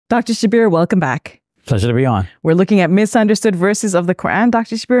Dr. Shabir, welcome back. Pleasure to be on. We're looking at misunderstood verses of the Quran,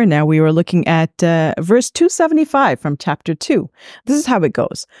 Dr. Shabir. Now we were looking at verse 275 from chapter 2. This is how it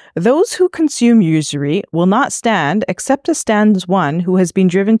goes. Those who consume usury will not stand except as stands one who has been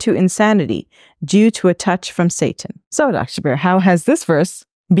driven to insanity due to a touch from Satan. So, Dr. Shabir, how has this verse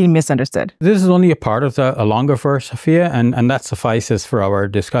been misunderstood? This is only a part of a longer verse, Sophia, and that suffices for our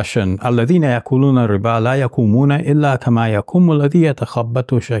discussion. الَّذِينَ يَأْكُلُونَ الرِّبَا لَا يَقُومُونَ إِلَّا كَمَا يَقُومُ الَّذِي يَتَخَبَّطُ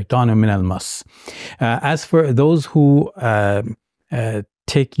الشَّيْطَانُ مِنَ الْمَسِّ. As for those who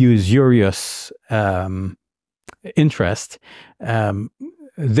take usurious interest,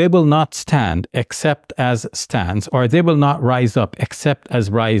 they will not stand except as stands, or they will not rise up except as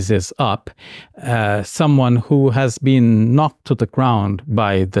rises up someone who has been knocked to the ground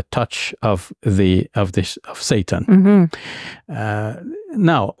by the touch of Satan.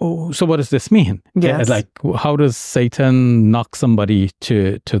 Now, so what does this mean? Yes. Like, how does Satan knock somebody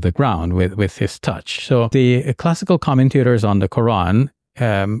to the ground with his touch? So the classical commentators on the Quran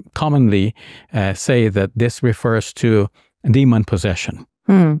commonly say that this refers to demon possession.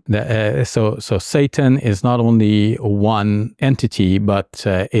 So Satan is not only one entity, but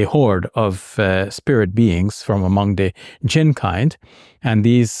a horde of spirit beings from among the jinn kind. And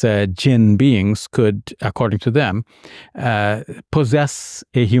these jinn beings could, according to them, possess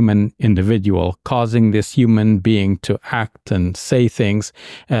a human individual, causing this human being to act and say things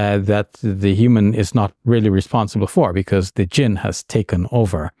that the human is not really responsible for, because the jinn has taken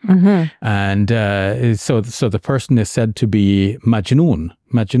over. And so the person is said to be majnoon.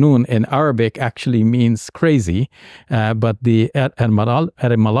 Majnoon in Arabic actually means crazy, but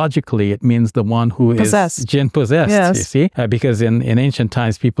etymologically it means the one who is jinn possessed. Yes. You see, because in ancient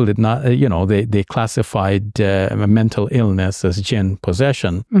times people did not, they classified mental illness as jinn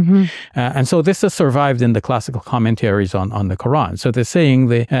possession, and so this has survived in the classical commentaries on the Quran. So they're saying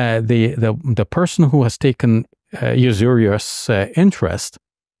the person who has taken usurious interest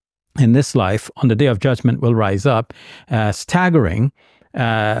in this life on the Day of Judgment will rise up, staggering.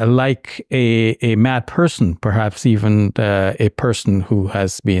 Like a mad person, perhaps even a person who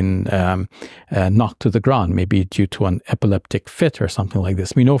has been knocked to the ground, maybe due to an epileptic fit or something like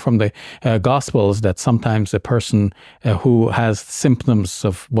this. We know from the Gospels that sometimes a person who has symptoms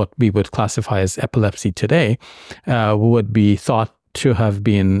of what we would classify as epilepsy today would be thought to have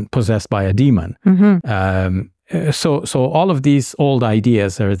been possessed by a demon. So all of these old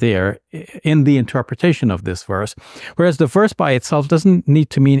ideas are there in the interpretation of this verse, whereas the verse by itself doesn't need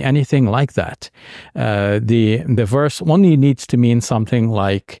to mean anything like that. The verse only needs to mean something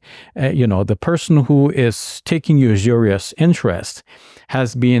like, the person who is taking usurious interest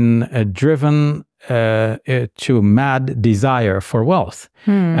has been driven to mad desire for wealth.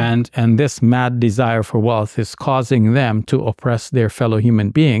 And this mad desire for wealth is causing them to oppress their fellow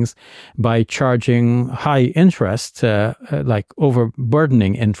human beings by charging high interest, like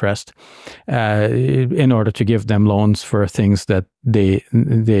overburdening interest, in order to give them loans for things that they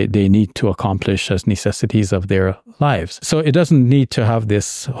need to accomplish as necessities of their lives. So it doesn't need to have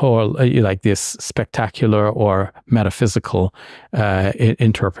this whole like this spectacular or metaphysical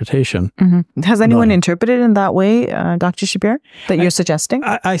interpretation. Has anyone interpreted in that way, Dr. Shabir, that you're suggesting?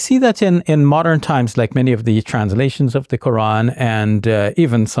 I see that in modern times, like many of the translations of the Quran and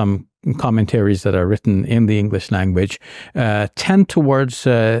even some commentaries that are written in the English language tend towards,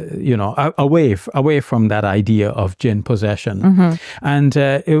 away from that idea of jinn possession. And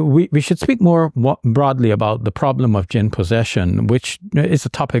we should speak more broadly about the problem of jinn possession, which is a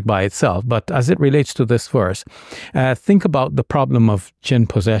topic by itself. But as it relates to this verse, think about the problem of jinn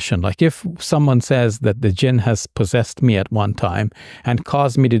possession. Like if someone says that the jinn has possessed me at one time and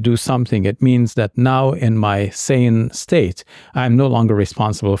caused me to do something, it means that now in my sane state, I'm no longer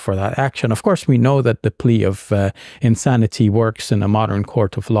responsible for that action. Of course, we know that the plea of insanity works in a modern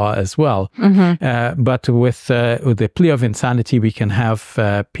court of law as well. But with the plea of insanity, we can have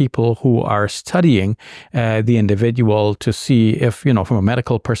people who are studying the individual to see if, from a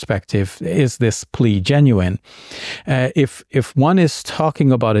medical perspective, is this plea genuine? If one is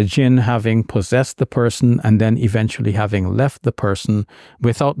talking about a jinn having possessed the person and then eventually having left the person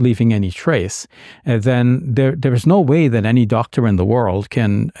without leaving any trace, then there is no way that any doctor in the world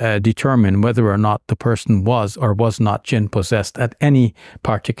can determine whether or not the person was or was not jinn possessed at any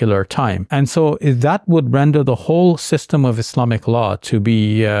particular time. And so that would render the whole system of Islamic law to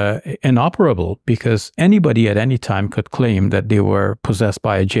be inoperable, because anybody at any time could claim that they were possessed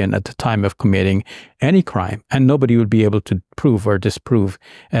by a jinn at the time of committing any crime, and nobody would be able to prove or disprove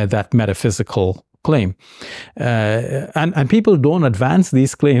that metaphysical claim. And people don't advance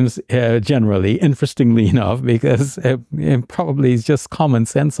these claims generally, interestingly enough, because it probably is just common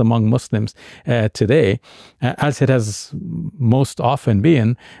sense among Muslims today, as it has most often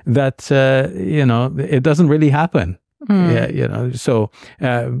been, that, it doesn't really happen. Yeah, so,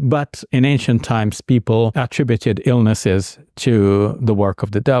 but in ancient times, people attributed illnesses to the work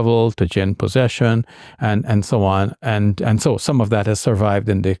of the devil, to jinn possession, and so on. And so some of that has survived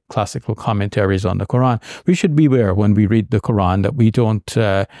in the classical commentaries on the Quran. We should beware when we read the Quran that we don't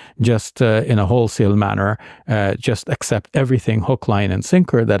just in a wholesale manner just accept everything hook, line, and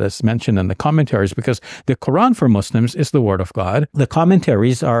sinker that is mentioned in the commentaries, because the Quran for Muslims is the word of God. The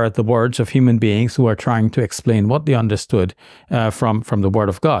commentaries are the words of human beings who are trying to explain what they understood from the word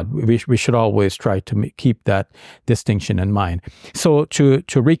of God. We should always try to keep that distinction in mind. So to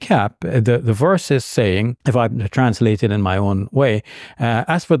recap, the verse is saying, if I translate it in my own way,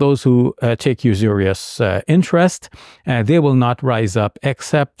 as for those who take usurious interest, they will not rise up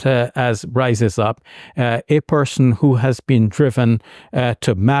except as rises up a person who has been driven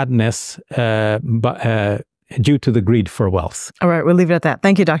to madness due to the greed for wealth. All right, we'll leave it at that.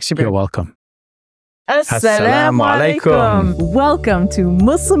 Thank you, Dr. Shabir. You're welcome. Assalamu alaikum. Welcome to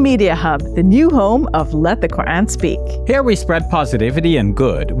Muslim Media Hub, the new home of Let the Quran Speak. Here we spread positivity and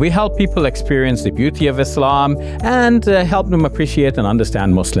good. We help people experience the beauty of Islam and help them appreciate and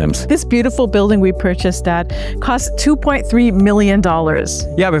understand Muslims. This beautiful building we purchased at cost $2.3 million.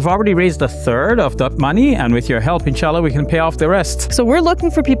 Yeah, we've already raised a third of that money, and with your help, inshallah, we can pay off the rest. So we're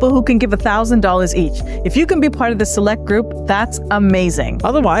looking for people who can give $1,000 each. If you can be part of the select group, that's amazing.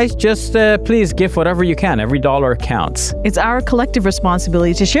 Otherwise, just please give whatever you can. Every dollar counts. It's our collective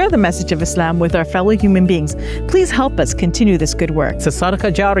responsibility to share the message of Islam with our fellow human beings. Please help us continue this good work. It's a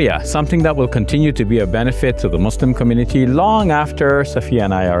sadaqah jariyah, something that will continue to be a benefit to the Muslim community long after Safiya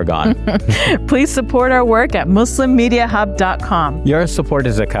and I are gone. Please support our work at muslimmediahub.com. Your support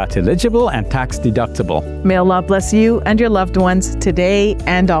is zakat eligible and tax deductible. May Allah bless you and your loved ones today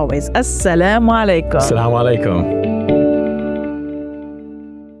and always. Assalamu alaikum. Assalamu alaikum.